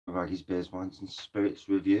Wraggys Beers, Wines and Spirits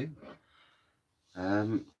review.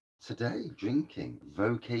 Today, drinking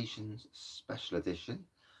Vocation's Special Edition.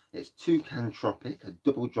 It's Toucan Tropic, a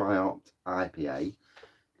double dry hopped IPA.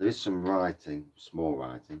 There is some writing, small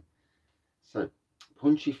writing. So,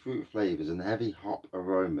 punchy fruit flavours and heavy hop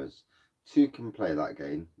aromas. Toucan play that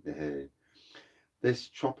game, they hear. This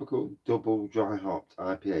tropical double dry hopped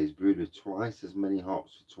IPA is brewed with twice as many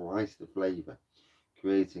hops for twice the flavour,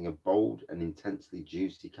 creating a bold and intensely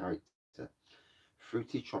juicy character.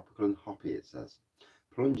 Fruity, tropical and hoppy, it says.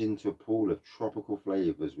 Plunge into a pool of tropical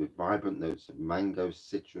flavours with vibrant notes of mango,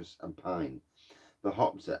 citrus and pine. The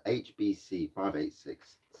hops are HBC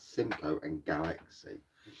 586, Simcoe and Galaxy.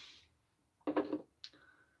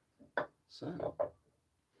 So,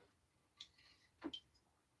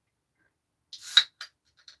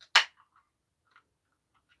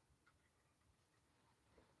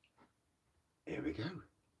 here we go.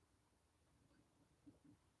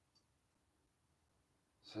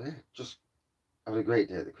 So yeah, just had a great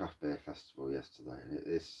day at the Craft Beer Festival yesterday.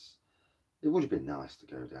 It would have been nice to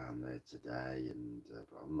go down there today, and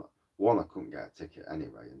but I'm not. One, I couldn't get a ticket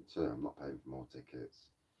anyway, and two, I'm not paying for more tickets.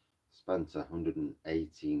 Spent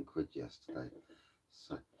 118 quid yesterday,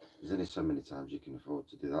 so there's only so many times you can afford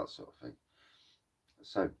to do that sort of thing.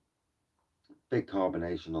 So big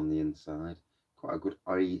carbonation on the inside, quite a good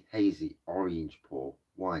hazy orange pour,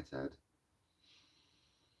 whitehead.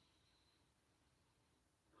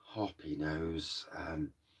 Hoppy nose,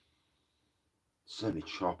 certainly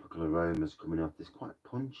tropical aromas coming off this, quite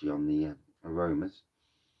punchy on the aromas.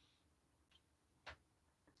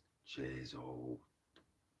 Cheers all.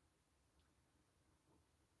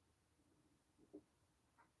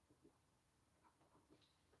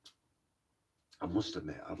 I must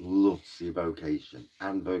admit, I'd love to see Vocation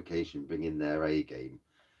and Vocation bring in their A game.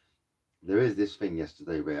 There is this thing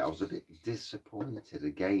yesterday where I was a bit disappointed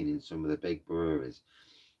again in some of the big breweries.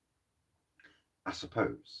 I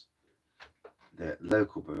suppose that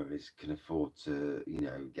local breweries can afford to,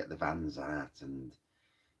 get the vans out and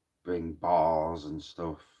bring bars and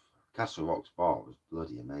stuff. Castle Rock's bar was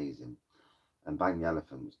bloody amazing. And Bang the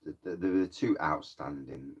Elephants, there were the two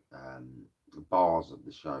outstanding bars of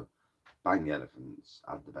the show. Bang the Elephants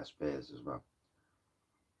had the best beers as well.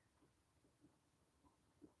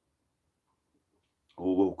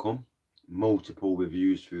 All will come. Multiple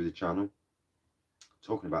reviews through the channel.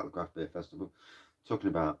 Talking about the Craft Beer Festival. Talking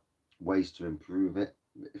about ways to improve it,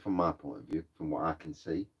 from my point of view, from what I can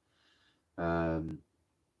see.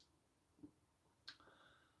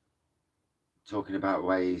 Talking about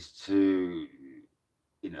ways to,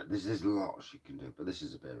 there's lots you can do, but this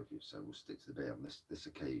is a beer review, so we'll stick to the beer on this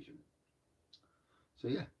occasion. So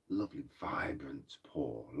yeah, lovely vibrant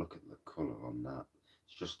pour. Look at the colour on that.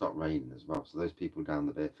 It's just stopped raining as well, so those people down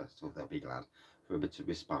the beer festival, they'll be glad for a bit of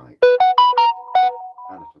respite.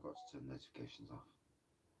 And I forgot to turn notifications off.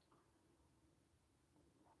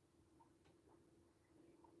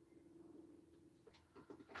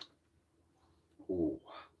 Oh,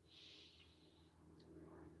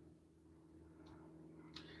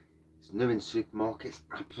 it's new in supermarkets.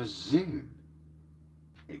 I presume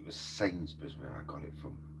it was Sainsbury's where I got it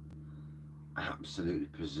from. I absolutely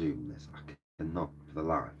presume this. I cannot for the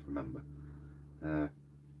life remember.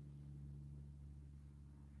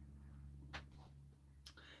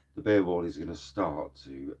 The beer wall is going to start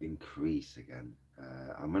to increase again.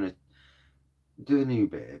 I'm going to do a new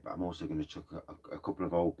beer, but I'm also going to chuck a couple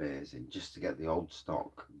of old beers in just to get the old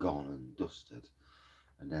stock gone and dusted,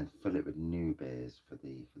 and then fill it with new beers for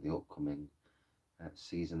the upcoming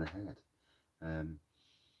season ahead.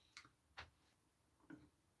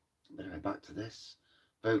 Anyway, back to this.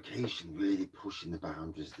 Vocation really pushing the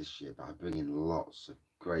boundaries this year by bringing lots of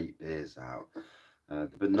great beers out.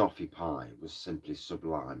 The banoffee pie was simply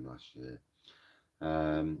sublime last year,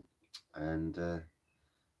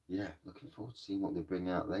 yeah, looking forward to seeing what they bring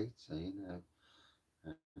out later.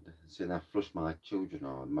 Seeing I flush my children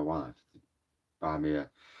or my wife to buy me a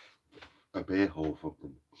beer haul for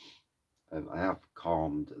them. I have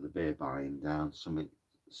calmed the beer buying down something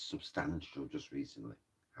substantial just recently.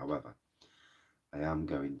 However, I am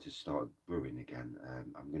going to start brewing again.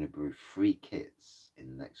 I'm going to brew 3 kits in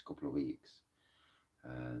the next couple of weeks.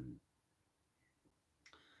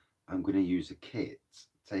 I'm going to use a kit,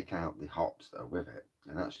 take out the hops that are with it,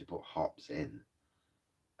 and actually put hops in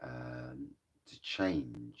to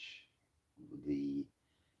change the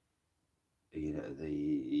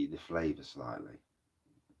flavour slightly,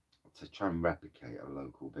 to try and replicate a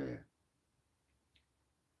local beer.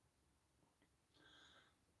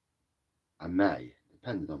 I may,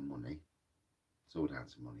 depending on money. It's all down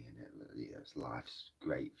to money, isn't it? It's life's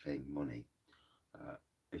great thing, money.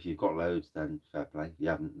 If you've got loads, then fair play. If you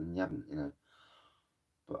haven't, then you haven't, you know.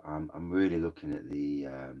 But I'm really looking at the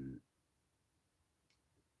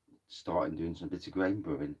starting doing some bits of grain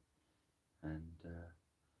brewing, and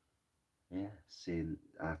yeah, seeing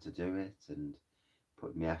how to do it and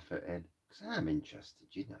putting my effort in, because I'm interested.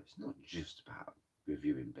 You know, it's not just about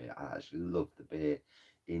reviewing beer. I actually love the beer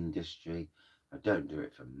industry. I don't do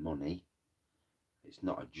it for money. It's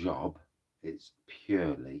not a job. It's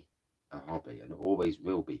purely a hobby, and it always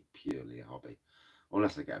will be purely a hobby,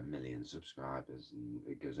 unless I get 1 million subscribers and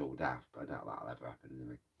it goes all daft. But I doubt that'll ever happen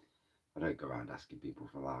anyway. I don't go around asking people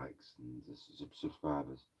for likes and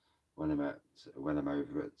subscribers when I'm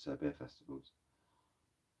over at beer festivals.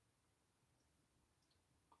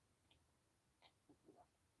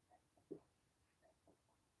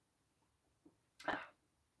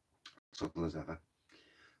 Subtle as ever.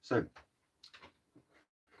 So,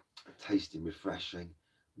 tasting refreshing,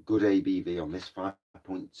 good ABV on this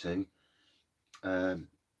 5.2.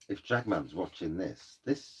 If Jagman's watching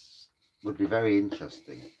this would be very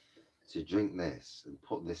interesting to drink this and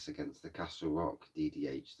put this against the Castle Rock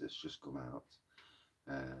DDH that's just come out.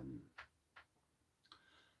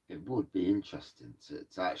 It would be interesting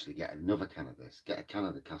to actually get another can of this, get a can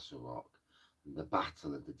of the Castle Rock and the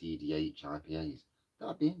battle of the DDH IPAs.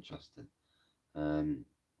 That'd be interesting.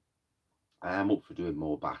 I am up for doing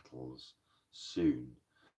more battles soon.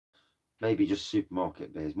 Maybe just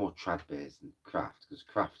supermarket beers, more trad beers than craft, because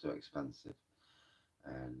crafts are expensive.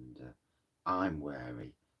 And I'm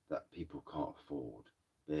wary that people can't afford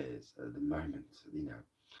beers at the moment, you know.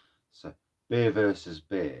 So beer versus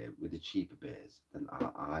beer with the cheaper beers, then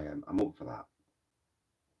I'm up for that.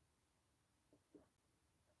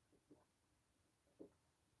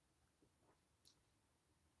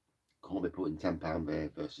 Can't be putting £10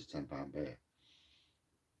 beer versus £10 beer.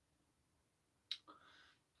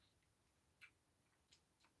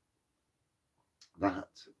 That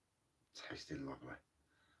tasted lovely.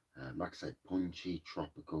 Like I said, punchy,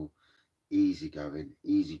 tropical, easy going,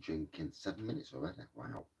 easy drinking. 7 minutes already.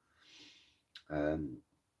 Wow.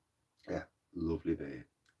 Yeah, lovely beer.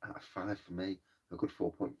 Out of 5 for me, a good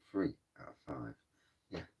 4.3 out of 5.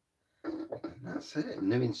 Yeah, and that's it.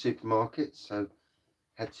 New in supermarkets, so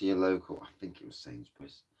head to your local, I think it was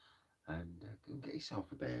Sainsbury's, and go and get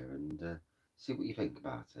yourself a beer and see what you think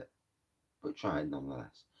about it. But try it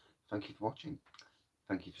nonetheless. Thank you for watching.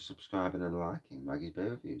 Thank you for subscribing and liking Wraggy's Beer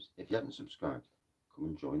Reviews. If you haven't subscribed, come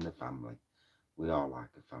and join the family. We are like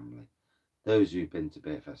a family. Those who've been to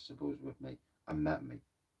beer festivals with me and met me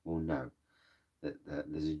will know that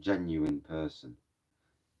there's a genuine person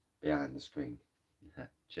behind the screen.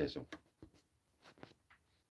 Cheers all.